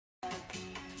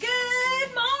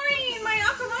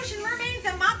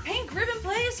Not Pink Ribbon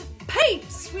Plays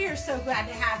peeps. We are so glad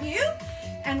to have you.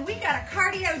 And we got a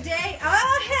cardio day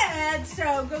ahead,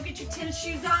 so go get your tennis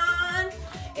shoes on.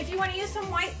 If you want to use some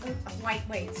white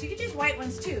weights, you could use white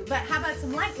ones too, but how about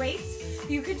some light weights?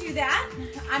 You could do that.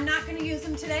 I'm not going to use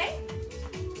them today.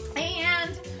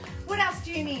 And what else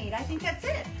do you need? I think that's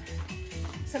it.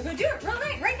 So go do it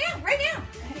right now.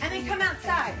 And then come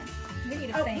outside. We need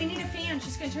a fan. We need a fan.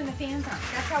 She's going to turn the fans on.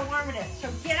 That's how warm it is. So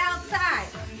get outside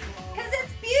because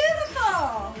it's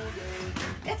beautiful.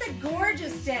 It's a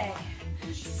gorgeous day.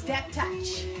 Step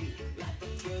touch.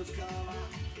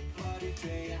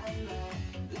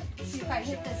 See if I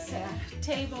hit this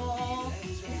table.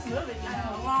 It's moving.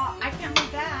 Well, I can't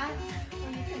move that.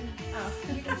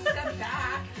 You can step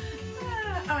back.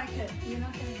 I could. You're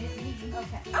not going to hit me.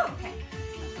 Okay. Oh, okay.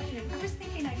 I was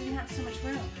thinking I didn't have so much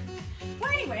room.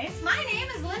 Well, anyways, my name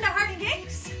is Linda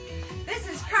Harding-Hicks. This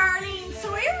is Carlene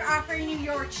Sawyer offering you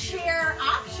your chair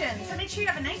option. So make sure you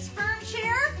have a nice firm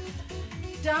chair.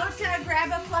 Don't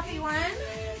grab a fluffy one.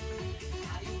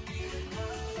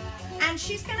 And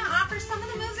she's going to offer some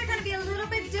of the moves are going to be a little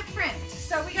bit different.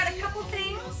 So we got a couple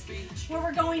things where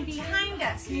we're going behind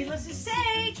us. Needless to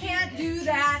say, can't do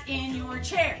that in your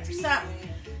chair. So,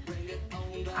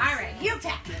 all right, heel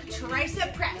tap,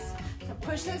 tricep press. So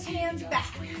push those hands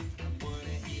back.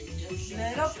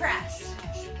 Little press.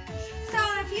 So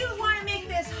if you want to make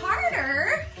this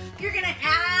harder, you're going to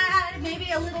add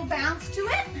maybe a little bounce to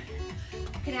it.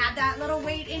 You can add that little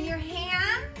weight in your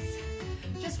hands.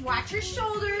 Just watch your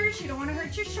shoulders. You don't want to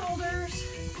hurt your shoulders.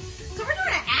 So we're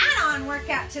doing an add-on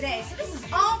workout today. So this is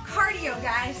all cardio,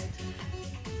 guys.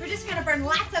 We're just going to burn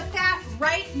lots of fat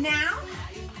right now.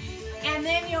 And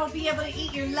then you'll be able to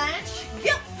eat your lunch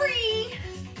guilt-free.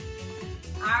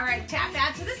 All right, tap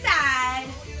out to the side.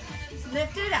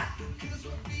 Lift it up.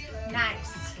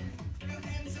 Nice.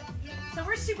 So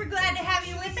we're super glad to have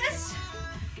you with us.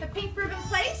 The Pink Ribbon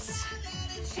Place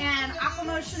and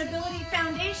Aquamotion Ability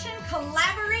Foundation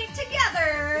collaborate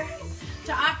together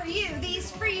to offer you these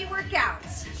free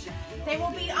workouts. They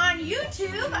will be on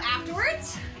YouTube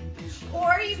afterwards,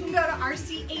 or you can go to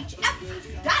rchf.org.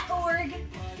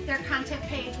 Their content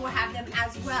page will have them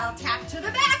as well. Tap to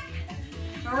the back.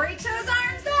 Reach those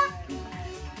arms up.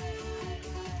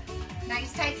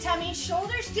 Nice tight tummy,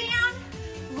 shoulders down,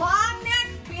 long neck,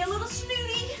 be a little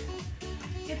snooty.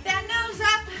 Get that nose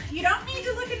up. You don't need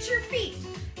to look at your feet.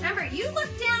 Remember, you look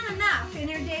down enough in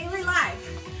your daily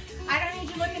life. I don't need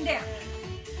you looking down.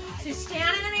 So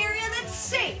stand in an area that's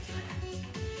safe.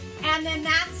 And then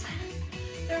that's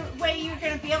the way you're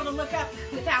going to be able to look up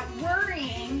without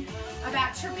worrying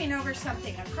about tripping over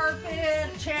something. A carpet,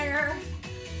 a chair.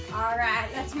 All right,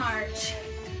 let's march.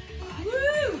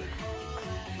 Woo!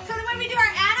 So the way we do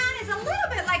our add-on is a little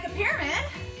bit like a pyramid.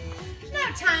 There's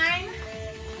no time.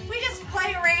 We just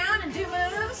play around and do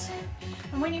moves.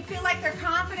 And when you feel like they're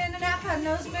confident enough on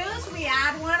those moves, we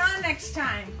add one on next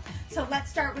time. So let's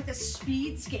start with a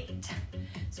speed skate.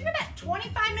 So we've got a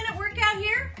 25-minute workout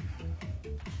here.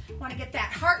 Want to get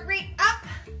that heart rate up.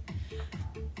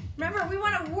 Remember, we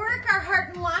want to work our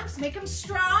heart and lungs, make them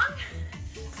strong.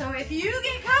 So if you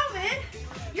get COVID,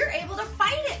 you're able to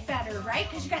fight it better, right?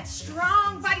 Because you got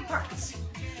strong body parts.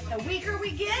 The weaker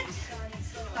we get,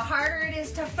 the harder it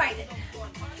is to fight it.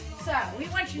 So we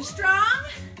want you strong,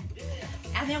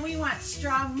 and then we want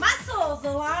strong muscles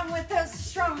along with those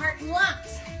strong heart and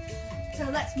lungs. So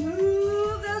let's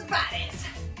move those bodies.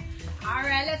 All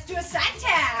right, let's do a side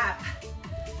tap.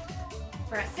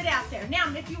 Press it out there.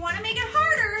 Now, if you want to make it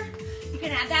harder, you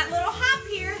can add that little hop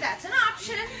here. That's an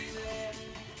option.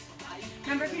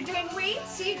 Remember, if you're doing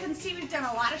weights, so you can see we've done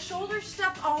a lot of shoulder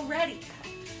stuff already.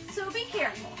 So be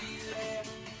careful.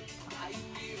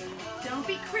 Don't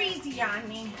be crazy on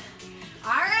me.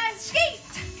 All right, skate.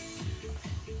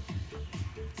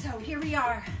 So here we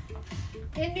are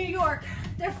in New York.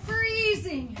 They're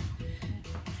freezing.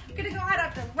 I'm gonna go out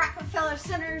at the Rockefeller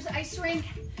Center's ice rink,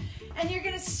 and you're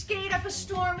gonna skate up a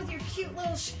storm with your cute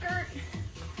little skirt,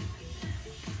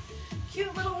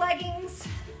 cute little leggings.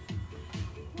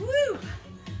 Woo!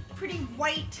 Pretty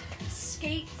white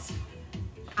skates.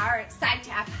 All right, side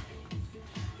tap.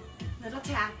 Little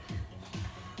tap.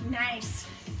 Nice.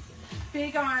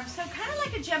 Big arm. So kind of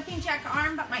like a jumping jack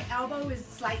arm, but my elbow is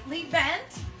slightly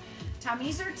bent.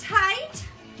 Tummies are tight.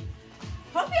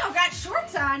 Hope y'all got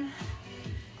shorts on.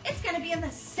 It's going to be in the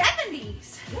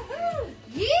 70s. Woohoo!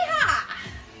 Yeehaw!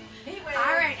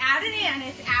 All right, out and in.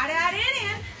 It's out, out,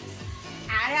 in.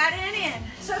 Out, out, and in.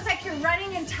 So it's like you're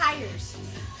running in tires.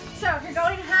 So if you're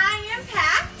going high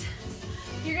impact,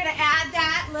 you're going to add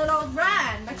that little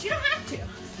run, but you don't have to.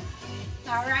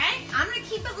 All right, I'm going to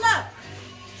keep it low.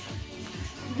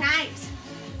 Nice.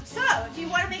 So if you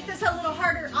want to make this a little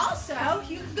harder also,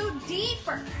 you can go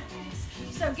deeper.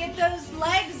 So get those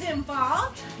legs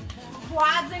involved,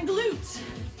 quads and glutes.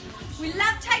 We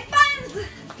love tight buns.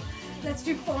 Let's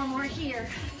do 4 more here.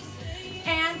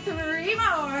 And 3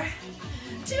 more.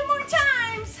 2 more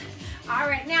times. All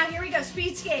right, now here we go.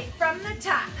 Speed skate from the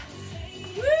top.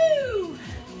 Woo!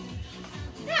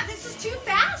 Now, if this is too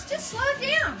fast, just slow it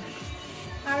down.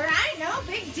 All right, no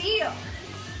big deal.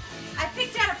 I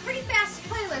picked out a pretty fast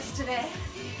playlist today.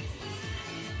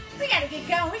 We gotta get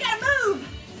going, we gotta move.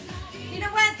 You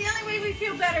know what, the only way we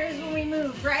feel better is when we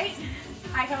move, right?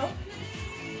 I hope.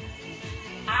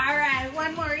 All right,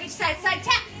 1 more, each side, side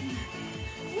tap.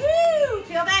 Woo,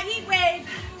 feel that heat wave.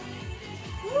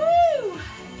 Woo,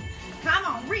 come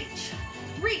on, reach,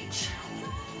 reach.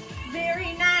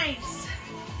 Very nice.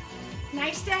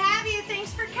 Nice to have you,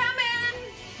 thanks for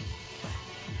coming.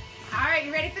 All right,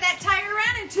 you ready for that tire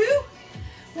run in 2?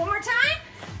 1 more time.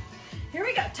 Here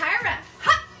we go, tire run.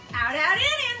 Hop, out, out,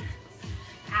 in.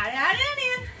 Out, out,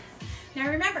 in. Now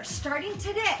remember, starting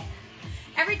today,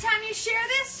 every time you share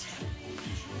this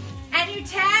and you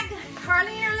tag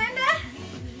Carly or Linda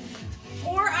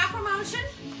or Aquamotion,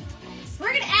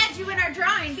 we're gonna add you in our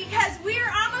drawing because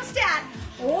we're almost at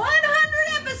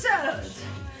 100 episodes.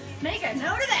 Make a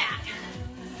note of that.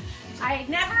 I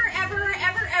never, ever,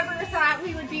 ever, ever thought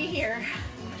we would be here.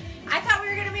 I thought we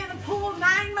were gonna be in the pool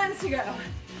 9 months ago.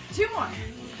 2 more.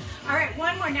 All right,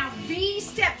 1 more. Now V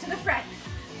step to the front.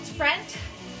 Front,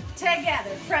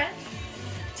 together, front,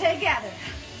 together.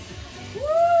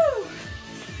 Woo!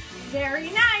 Very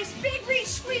nice. Big reach,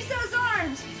 squeeze those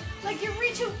arms like you're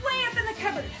reaching way up in the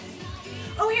cupboard.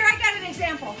 Oh, here, I got an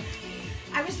example.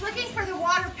 I was looking for the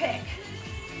water pick.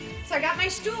 So I got my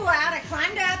stool out, I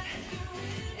climbed up.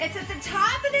 It's at the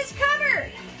top of this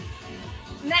cupboard.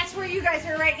 And that's where you guys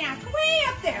are right now, way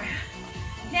up there.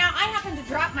 Now, I happen to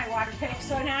drop my water pick,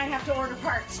 so now I have to order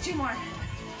parts. 2 more.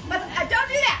 But don't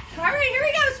do that. All right, here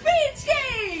we go, speed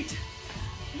skate.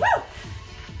 Woo!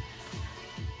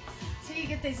 So you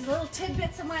get these little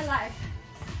tidbits of my life.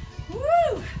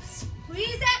 Woo!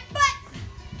 Squeeze that butt.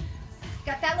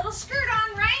 Got that little skirt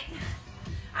on, right?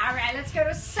 All right, let's go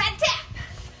to side tap.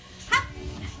 Hop,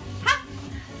 hop.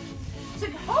 So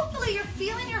hopefully you're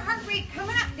feeling your heart rate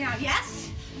coming up now,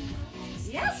 yes?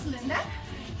 Yes, Linda.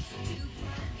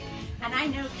 And I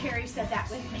know Carrie said that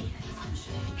with me,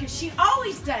 because she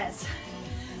always does.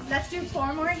 Let's do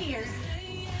 4 more here.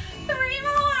 3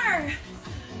 more.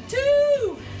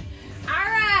 2. All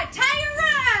right, tire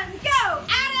run. Go.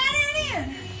 Out,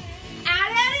 in.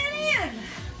 Out, in.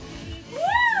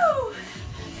 Woo!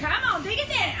 Come on, dig it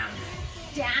down.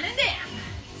 Down and down.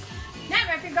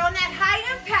 Now, if you're going that high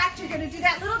impact, you're going to do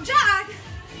that little jog.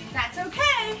 That's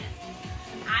okay.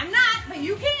 I'm not, but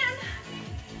you can.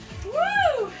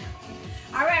 Woo!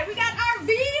 All right, we got our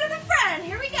V to the front.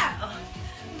 Here we go.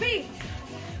 V.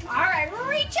 All right,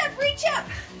 reach up, reach up.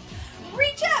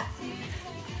 Reach up.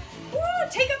 Woo,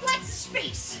 take up lots of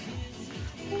space.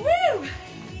 Woo.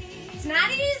 It's not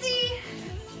easy.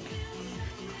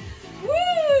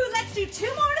 Woo, let's do 2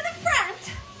 more to the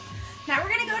front. Now we're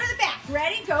gonna go to the back.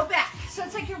 Ready? Go back. So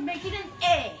it's like you're making an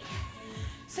A.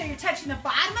 So you're touching the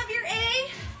bottom of your A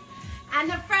and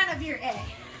the front of your A.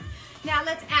 Now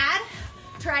let's add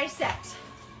triceps.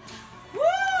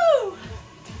 Woo!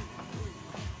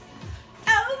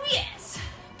 Oh yes.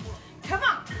 Come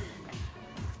on.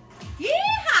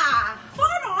 Yeah! 4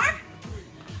 more.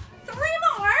 3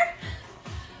 more.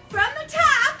 From the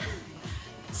top.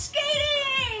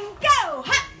 Skating. Go.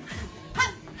 Hop.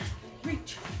 Hop.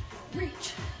 Reach.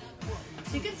 Reach.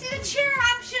 So you can see the chair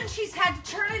option. She's had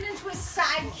to turn it into a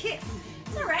side kick.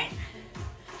 It's all right.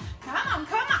 Come on.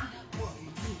 Come on.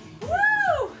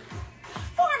 Woo!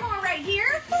 4 more right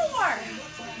here. 4.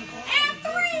 And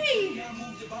 3.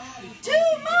 2.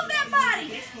 Move that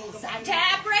body. Side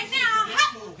tap right now.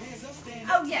 Hop.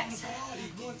 Oh, yes.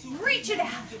 Reach it out.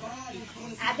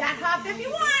 Add that hop if you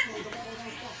want.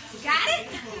 Got it?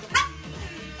 Hop.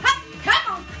 Hop.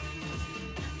 Come on.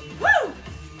 Woo!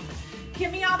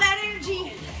 Give me all that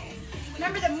energy.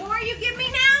 Remember, the more you give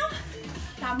me now,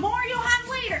 the more you'll have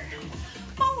later.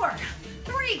 4,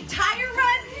 3, tire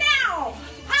run now.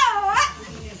 Oh, up.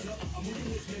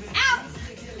 Out.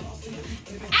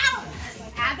 Out.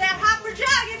 Add that hop or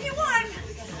jog if you want.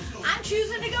 I'm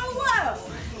choosing to go low.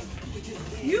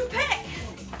 You pick.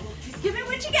 Give me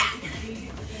what you got.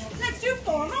 Let's do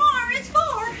 4 more. It's 4.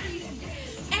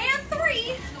 And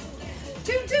 3.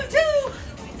 2, 2, 2.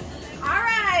 All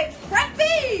right. Front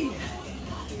B.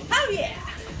 Oh, yeah.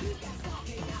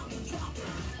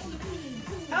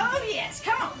 Oh, yes.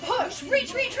 Come on. Push.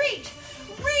 Reach, reach, reach.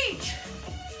 Reach.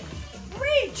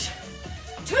 Reach.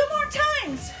 2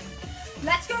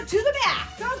 go to the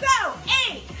back. Go, go.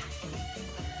 8.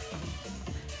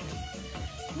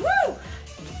 Woo!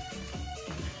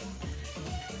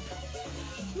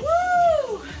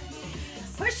 Woo!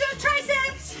 Push those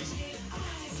triceps.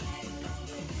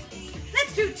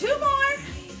 Let's do 2 more.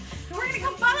 And we're gonna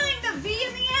combine the V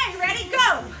and the A. Ready?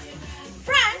 Go.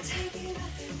 Front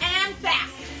and back.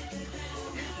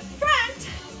 Front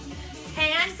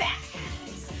and back.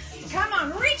 Come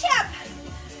on, reach up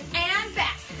and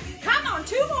back. Come on,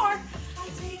 2 more.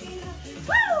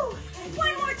 Woo!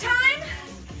 1 more time.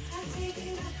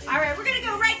 All right, we're gonna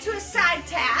go right to a side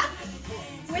tap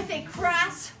with a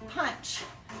cross punch.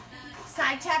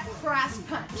 Side tap, cross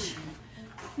punch.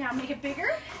 Now make it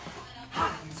bigger.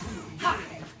 Ha, ha.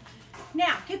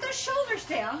 Now get those shoulders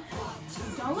down.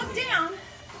 Don't look down.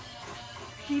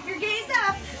 Keep your gaze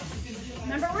up.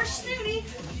 Remember, we're snooty.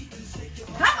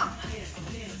 Come on.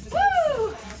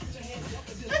 Woo!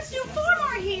 Let's do 4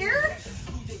 more here.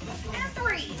 And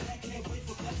 3,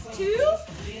 2,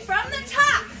 from the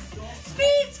top.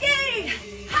 Speed skate.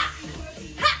 Ha!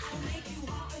 Ha!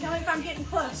 Tell me if I'm getting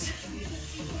close.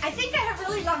 I think I have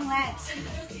really long legs.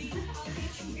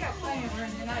 You got plenty of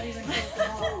room. You're not even close at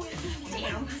all.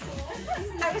 Damn.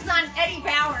 I was on Eddie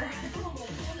Bauer,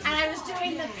 and I was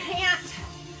doing the pant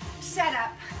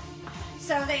setup.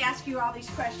 So they ask you all these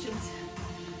questions.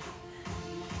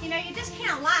 You know, you just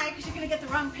can't lie because you're going to get the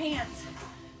wrong pants.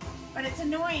 But it's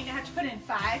annoying to have to put in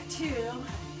 5, 2,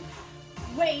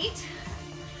 wait,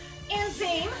 and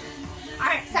same. All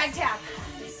right, side tap.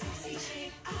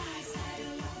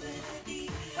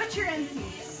 What's your NC?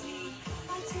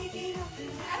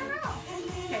 I don't know.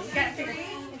 Okay, we got to figure it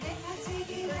out.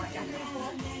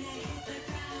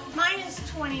 Mine is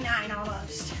 29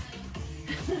 almost.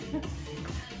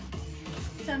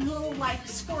 Some little like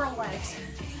squirrel legs.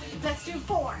 Let's do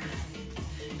 4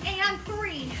 and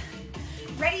 3.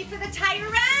 Ready for the tire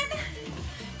run?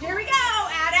 Here we go.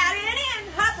 Out,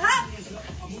 in. Hop, hop.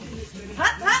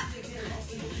 Hop, hop.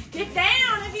 Get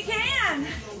down if you can.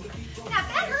 Now, if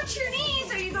that hurts your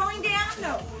knees, are you going down?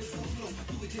 No.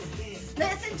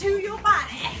 Listen to your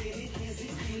body.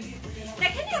 Now,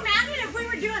 can you imagine if we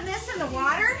were doing this in the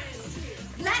water?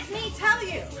 Let me tell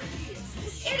you,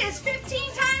 it is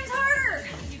 15 times harder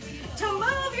to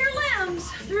move your limbs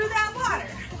through that water.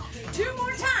 2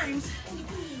 more times.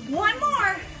 1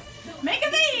 more. Make a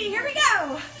V. Here we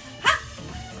go. Hop.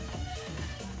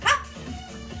 Hop.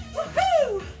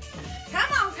 Woohoo.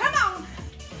 Come on, come on.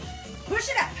 Push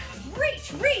it up.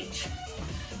 Reach, reach.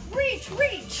 Reach,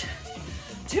 reach.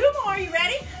 2 more. You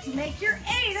ready? Make your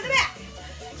A to the back.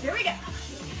 Here we go.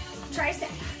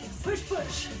 Tricep. Push,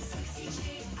 push.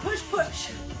 Push, push.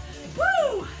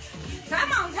 Woo.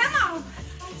 Come on, come on.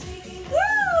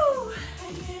 Woo.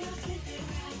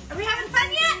 Are we having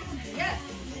fun yet? Yes.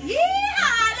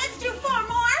 Yeah, let's do 4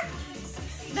 more.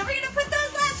 Then we're gonna put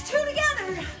those last 2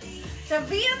 together. The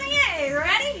V and the A,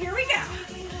 ready? Here we go.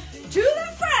 To the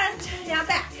front, now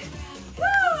back.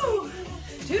 Woo!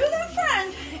 To the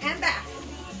front and back.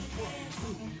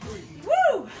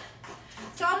 Woo!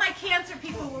 So all my cancer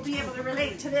people will be able to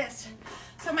relate to this.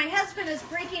 So my husband is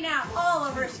breaking out all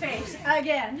over his face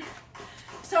again.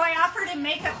 So I offered him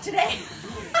makeup today.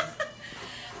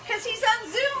 Because he's on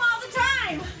Zoom all the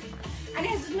time. And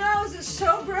his nose is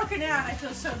so broken out, I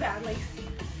feel so badly.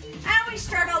 And we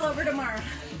start all over tomorrow.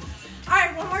 All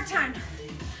right, 1 more time.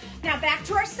 Now back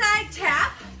to our side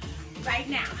tap right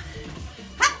now.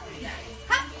 Hop,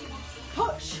 hop,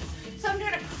 push. So I'm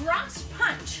doing a cross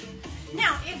punch.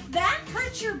 Now, if that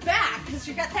hurts your back, because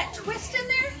you got that twist in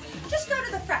there, just go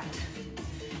to the front.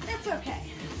 It's okay.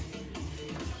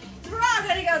 We're all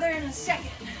gonna go there in a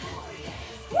second.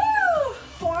 Woo!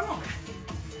 4 more.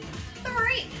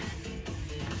 3,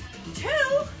 2.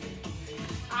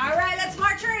 All right, let's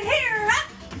march right here. Up.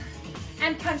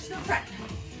 And punch the front.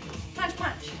 Punch,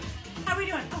 punch. How are we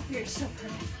doing? Oh, you're so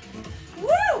perfect.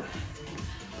 Woo!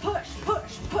 Push,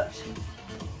 push, push.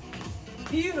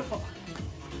 Beautiful.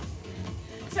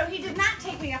 So he did not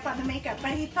take me up on the makeup,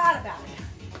 but he thought about it.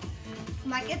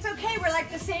 I'm like, it's okay, we're like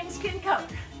the same skin color.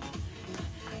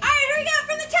 All right, here we go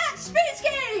from the top, speed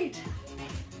skate.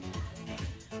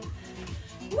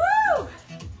 Woo!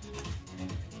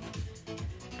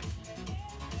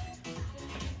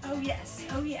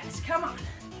 Oh yes, come on.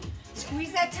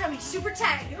 Squeeze that tummy super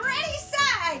tight. Ready,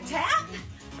 side tap.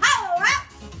 Oh, up.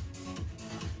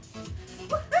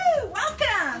 Woohoo,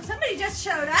 welcome. Somebody just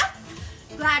showed up.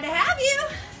 Glad to have you.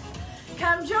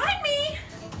 Come join me.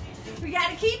 We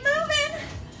gotta keep moving.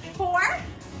 4,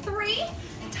 3,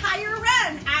 tire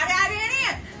run. Out,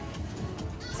 in.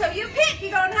 So you pick,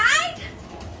 you going high?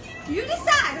 You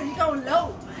decide. Are you going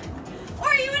low? Or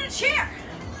are you in a chair?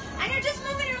 And you're just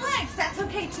moving your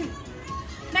okay too.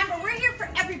 Remember, we're here for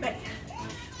everybody.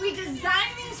 We design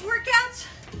these workouts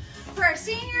for our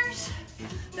seniors,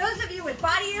 those of you with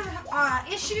body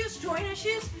issues, joint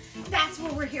issues. That's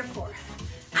what we're here for.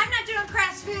 I'm not doing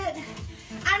CrossFit.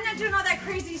 I'm not doing all that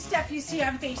crazy stuff you see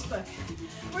on Facebook.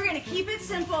 We're gonna keep it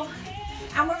simple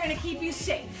and we're gonna keep you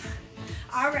safe.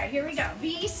 All right, here we go.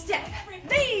 V step.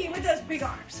 V with those big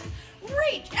arms.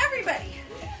 Reach, everybody.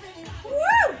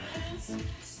 Woo!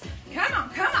 Come on,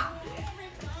 come on.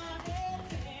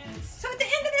 So at the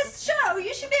end of this show,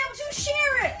 you should be able to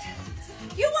share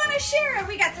it. You want to share it?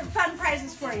 We got some fun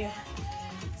prizes for you.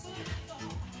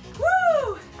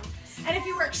 Woo! And if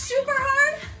you work super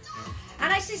hard,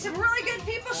 and I see some really good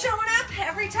people showing up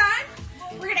every time,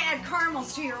 we're going to add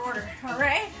caramels to your order, all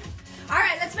right? All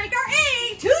right, let's make our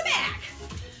A to the back.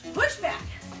 Push back.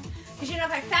 Because you know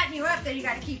if I fatten you up, then you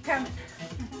got to keep coming.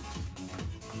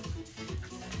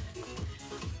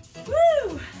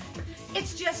 Woo!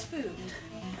 It's just food.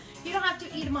 You don't have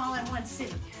to eat them all in one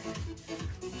sitting.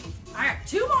 All right,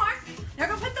 2 more. Now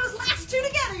go put those last 2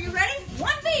 together. You ready?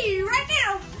 1B right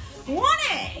now.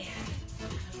 1A.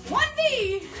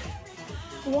 1B.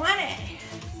 1A.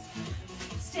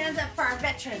 Stands up for our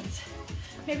veterans.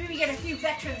 Maybe we get a few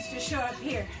veterans to show up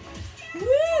here.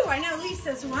 Woo! I know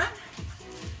Lisa's one.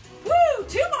 Woo!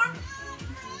 2 more.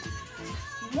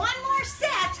 1 more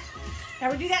set.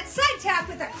 Now we do that side tap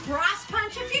with a cross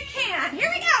punch if you can. Here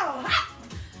we go. Hop.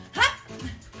 Hop.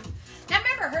 Now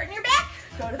remember, hurting your back?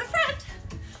 Go to the front.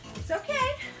 It's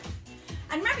okay.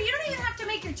 And remember, you don't even have to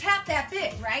make your tap that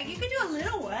big, right? You can do a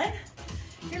little one.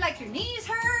 You're like your knees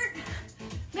hurt.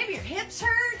 Maybe your hips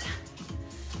hurt.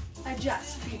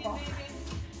 Adjust, people.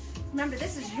 Remember,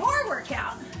 this is your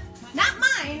workout, not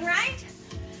mine, right?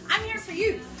 I'm here for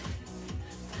you.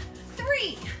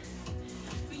 3,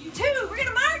 2, we're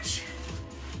gonna march.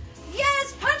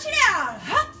 Yes, punch it out.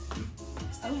 Hup.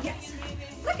 Oh yes,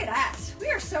 look at us. We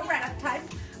are so right on time.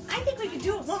 I think we can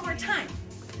do it one more time.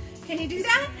 Can you do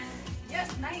that?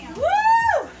 Yes, ma'am.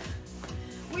 Woo!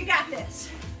 We got this.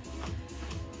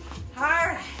 All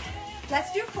right,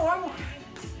 let's do 4 more.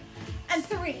 And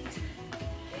 3,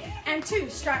 and 2,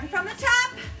 starting from the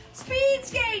top. Speed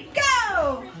skate,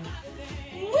 go!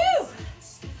 Woo!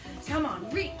 Come on,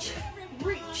 reach,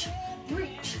 reach,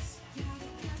 reach.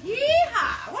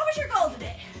 Yeehaw! What was your goal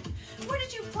today? What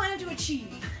did you plan to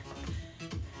achieve?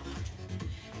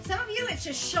 Some of you, it's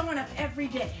just showing up every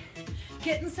day,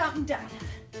 getting something done,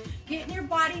 getting your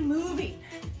body moving.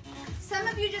 Some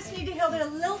of you just need to hear the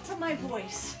lilt of my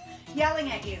voice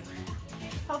yelling at you.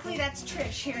 Hopefully that's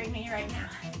Trish hearing me right now.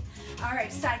 All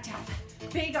right, side tap,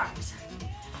 big arms.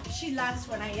 She loves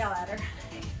when I yell at her.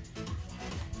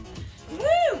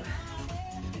 Woo!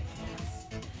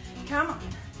 Come on.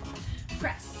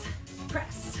 Press,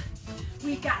 press.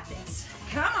 We got this.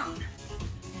 Come on.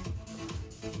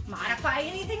 Modify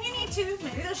anything you need to.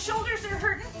 Maybe those shoulders are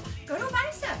hurting. Go to a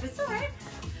bicep. It's all right.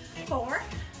 4.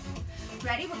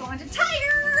 Ready? We're going to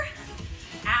tire.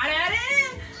 Out, out,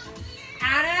 in.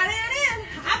 Out, out, and in.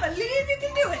 I believe you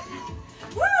can do it.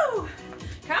 Woo!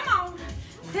 Come on.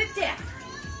 Sit down.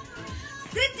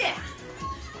 Sit down.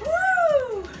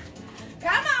 Woo!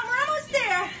 Come on, we're almost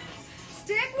there.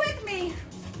 Stick with me.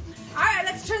 All right,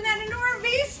 let's turn that into our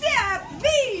V step.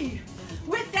 V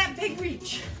with that big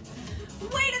reach.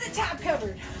 Way to the top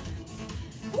covered.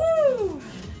 Woo!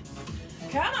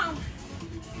 Come on.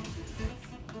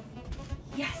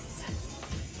 Yes.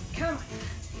 Come on.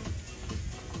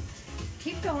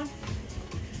 Keep going.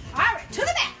 All right, to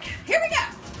the back. Here we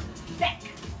go. Back.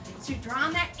 So you're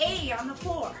drawing that A on the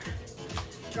floor.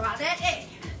 Draw that A.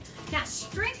 Now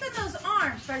strengthen those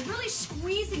arms by really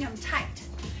squeezing them tight.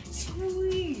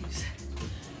 Squeeze.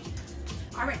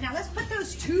 All right, now let's put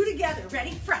those 2 together.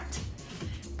 Ready? Front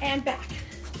and back.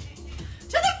 To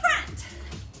the front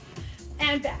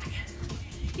and back.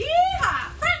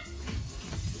 Yeehaw! Front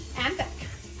and back.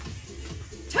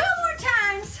 2 more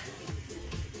times.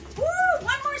 Woo! 1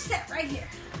 more set right here.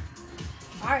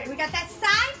 All right, we got that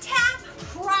side tap,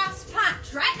 cross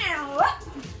punch right now. Up,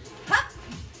 up,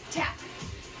 tap,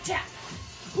 tap.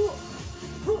 Whoo,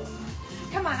 whoo.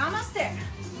 Come on, almost there.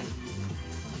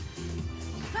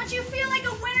 Don't you feel like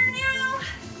a winner now?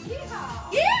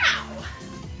 Yeehaw. Yeah!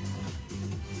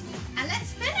 And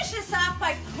let's finish this off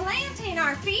by planting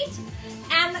our feet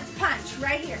and let's punch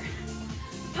right here.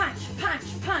 Punch,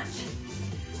 punch, punch.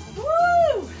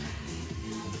 Woo!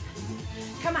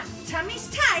 Come on, tummy's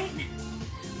tight.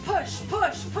 Push,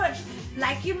 push, push,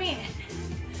 like you mean it.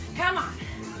 Come on.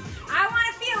 I want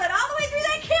to feel it all the way through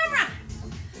that camera.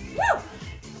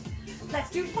 Woo!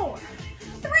 Let's do 4,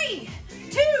 3,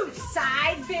 2,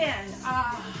 side bend.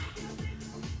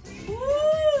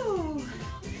 Woo!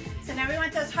 So now we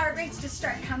want those heart rates to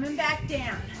start coming back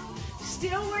down.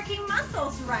 Still working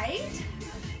muscles, right?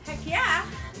 Heck yeah.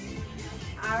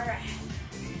 All right.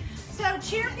 So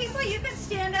cheer people, you can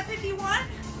stand up if you want,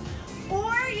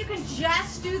 or you can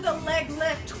just do the leg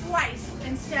lift twice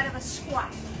instead of a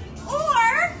squat.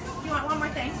 Or, if you want one more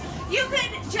thing, you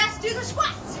could just do the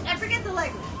squats and forget the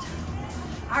leg lift.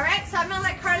 All right, so I'm gonna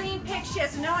let Carlene pick. She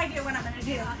has no idea what I'm gonna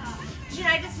do. You know,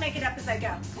 I just make it up as I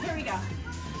go. Here we go.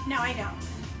 No, I don't.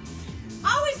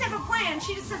 Always have a plan,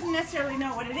 she just doesn't necessarily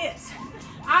know what it is.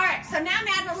 All right, so now I'm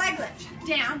adding a leg lift.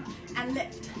 Down and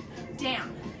lift,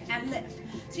 down and lift.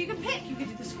 So you can pick, you could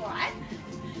do the squat,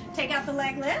 take out the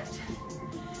leg lift.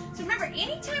 So remember,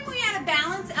 anytime we add a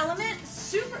balance element,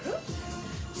 super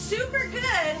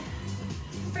good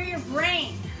for your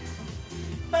brain,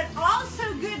 but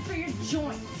also good for your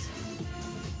joints.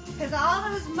 Because all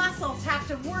those muscles have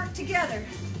to work together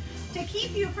to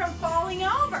keep you from falling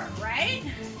over, right?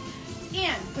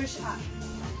 In, push up,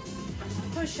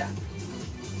 push up.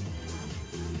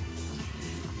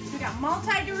 We got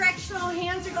multi-directional,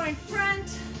 hands are going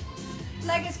front,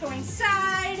 leg is going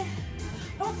side,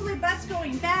 hopefully butt's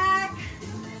going back.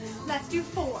 Let's do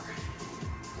 4,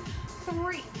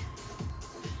 3,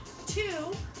 2,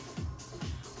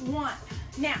 1.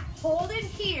 Now, hold it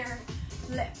here,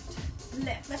 lift,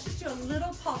 lift. Let's just do a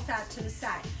little pulse out to the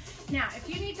side. Now, if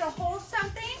you need to hold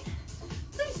something,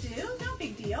 please do, no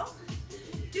big deal.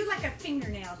 Do like a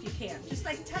fingernail if you can. Just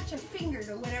like touch a finger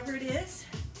to whatever it is,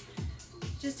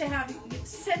 just to have a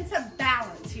sense of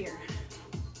balance here.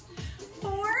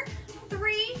 4,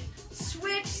 3,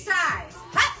 switch sides.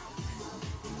 Hop.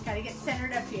 Gotta get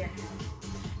centered up here.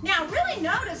 Now really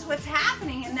notice what's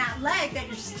happening in that leg that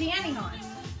you're standing on.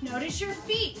 Notice your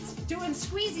feet doing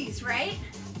squeezies, right?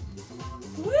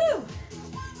 Woo!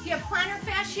 If you have plantar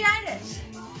fasciitis,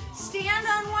 stand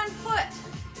on one foot.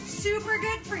 Super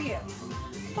good for you.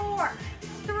 4,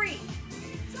 3,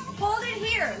 hold it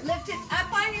here. Lift it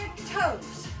up on your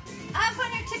toes, up on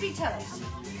your tippy toes,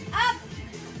 up,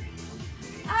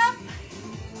 up,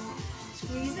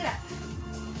 squeeze it up.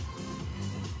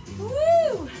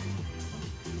 Woo!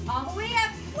 All the way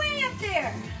up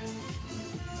there.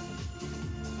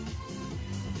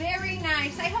 Very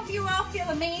nice. I hope you all feel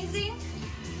amazing.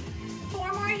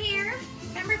 4 more here.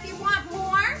 Remember, if you want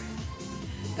more,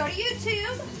 go to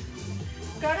YouTube.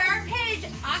 Go to our page,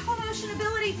 Aquamotion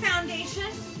Ability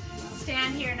Foundation.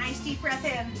 Stand here, nice deep breath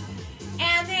in.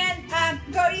 And then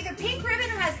go to either Pink Ribbon,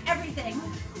 who has everything,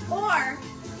 or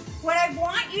what I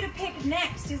want you to pick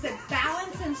next is a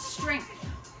balance and strength.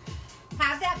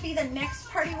 Have that be the next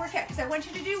party workout, because I want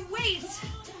you to do weights,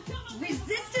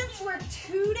 resistance work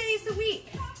 2 days a week.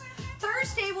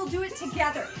 Thursday, we'll do it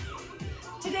together.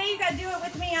 Today, you gotta do it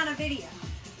with me on a video.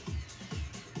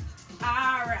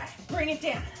 All right, bring it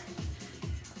down.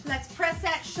 Let's press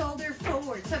that shoulder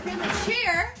forward. So if you're in the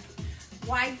chair,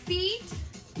 wide feet,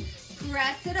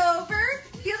 press it over.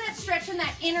 Feel that stretch in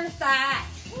that inner thigh.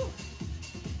 Woo!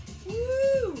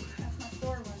 Woo! That's my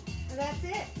sore one. So that's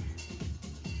it.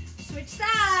 Switch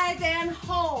sides and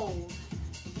hold.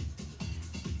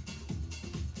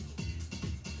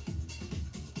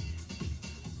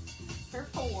 For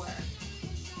 4.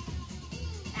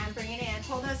 And bring it in.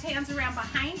 Pull those hands around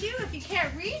behind you. If you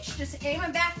can't reach, just aim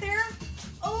them back there.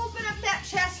 Open up that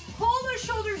chest, pull those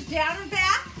shoulders down and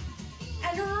back,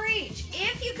 and reach.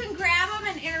 If you can grab them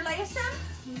and interlace them,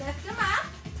 lift them up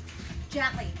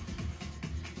gently.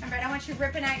 Remember, I don't want you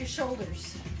ripping out your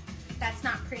shoulders. That's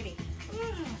not pretty.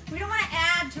 We don't want to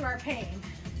add to our pain.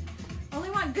 Only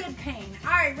want good pain.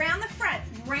 All right, round the front.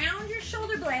 Round your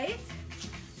shoulder blades.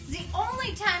 It's the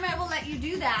only time I will let you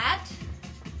do that,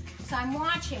 so I'm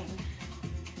watching.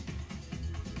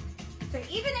 So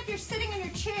even if you're sitting in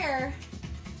your chair,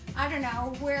 I don't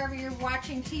know, wherever you're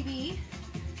watching TV,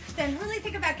 then really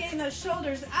think about getting those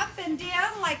shoulders up and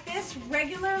down like this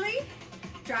regularly.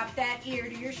 Drop that ear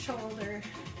to your shoulder.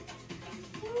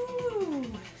 Woo.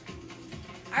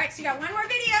 All right, so you got one more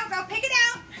video. Go pick it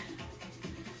out.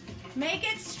 Make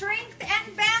it strength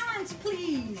and balance,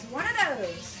 please. One of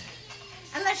those.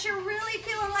 Unless you're really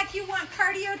feeling like you want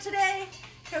cardio today,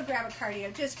 go grab a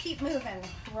cardio. Just keep moving.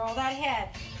 Roll that head.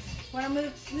 Want to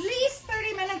move at least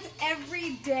 30 minutes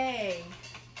every day.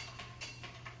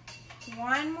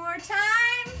 One more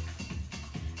time.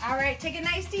 All right, take a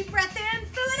nice deep breath in.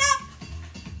 Fill it up.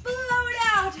 Blow it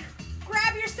out.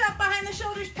 Grab yourself behind the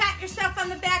shoulders. Pat yourself on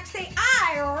the back. Say,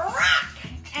 I rock.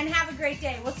 And have a great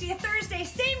day. We'll see you Thursday,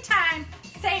 same time,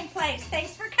 same place.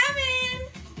 Thanks for coming.